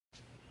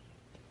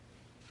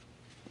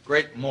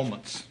Great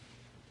moments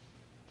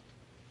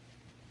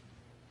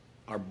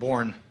are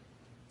born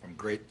from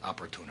great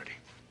opportunity.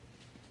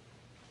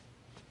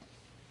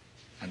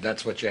 And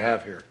that's what you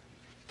have here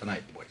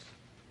tonight, boys.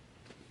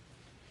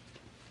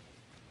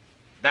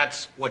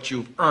 That's what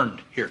you've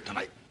earned here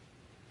tonight.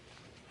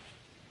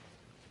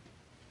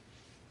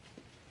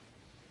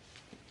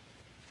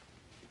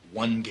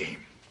 One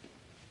game.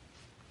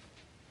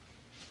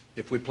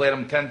 If we played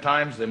them 10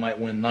 times, they might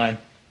win 9.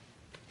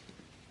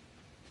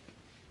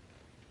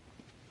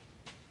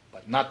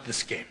 But not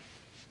this game.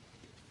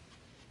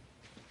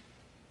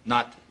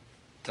 Not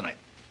tonight.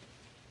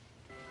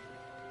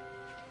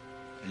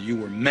 And you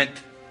were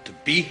meant to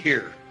be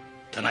here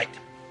tonight.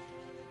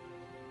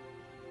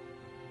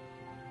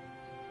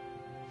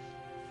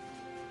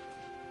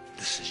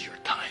 This is your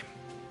time.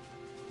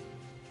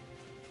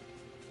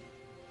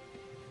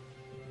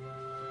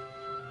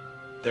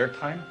 Their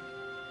time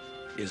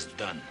is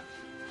done.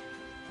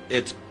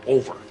 It's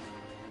over.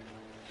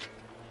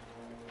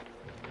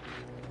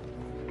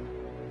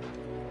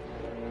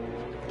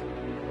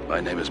 My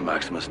name is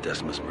Maximus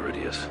Decimus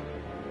Meridius,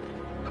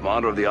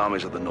 commander of the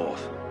armies of the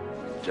North,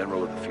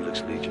 general of the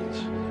Felix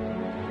Legions,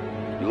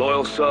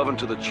 loyal servant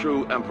to the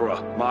true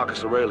Emperor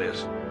Marcus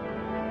Aurelius,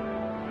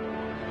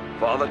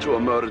 father to a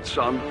murdered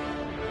son,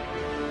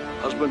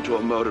 husband to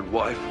a murdered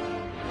wife,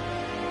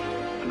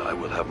 and I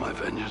will have my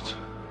vengeance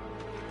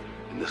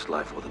in this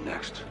life or the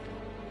next.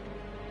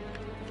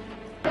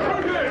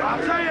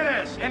 I'll tell you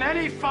this, in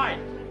any fight,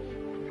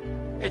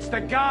 it's the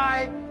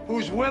guy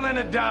who's willing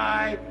to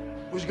die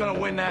who's gonna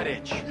win that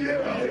itch.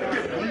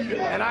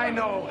 And I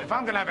know if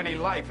I'm gonna have any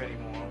life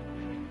anymore,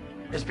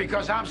 it's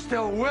because I'm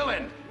still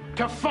willing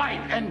to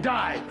fight and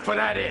die for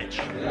that itch.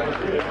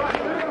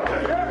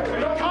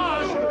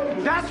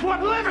 Because that's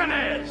what living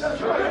is.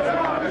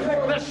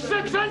 The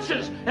 6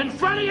 inches in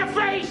front of your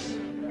face.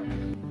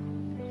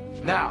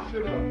 Now,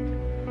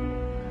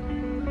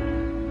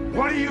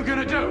 what are you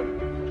gonna do?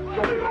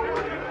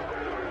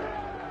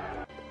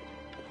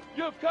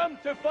 You've come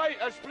to fight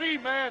as 3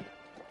 men.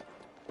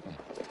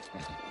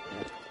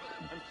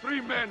 And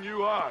 3 men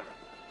you are.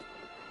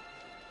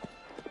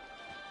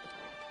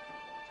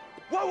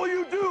 What will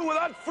you do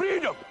without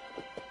freedom?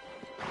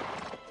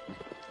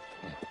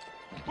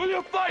 Will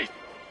you fight?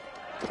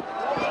 Strength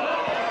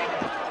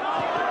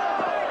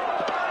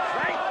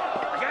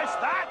against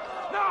that?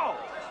 No!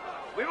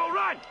 We will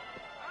run.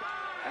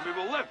 And we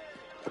will live.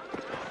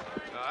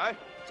 Aye.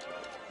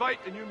 Fight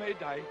and you may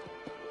die.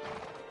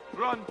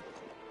 Run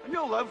and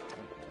you'll live.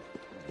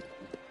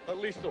 At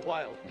least a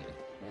while.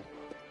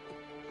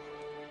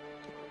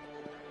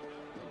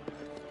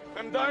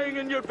 And dying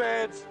in your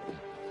beds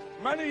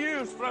many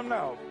years from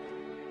now,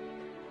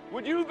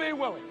 would you be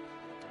willing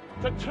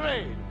to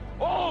trade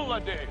all the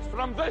days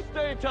from this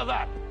day to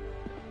that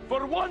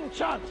for one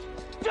chance,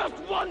 just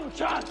one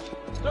chance,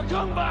 to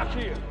come back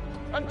here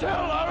and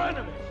tell our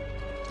enemies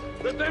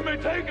that they may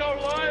take our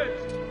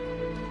lives,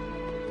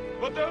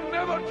 but they'll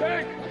never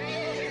take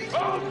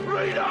our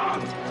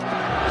freedom!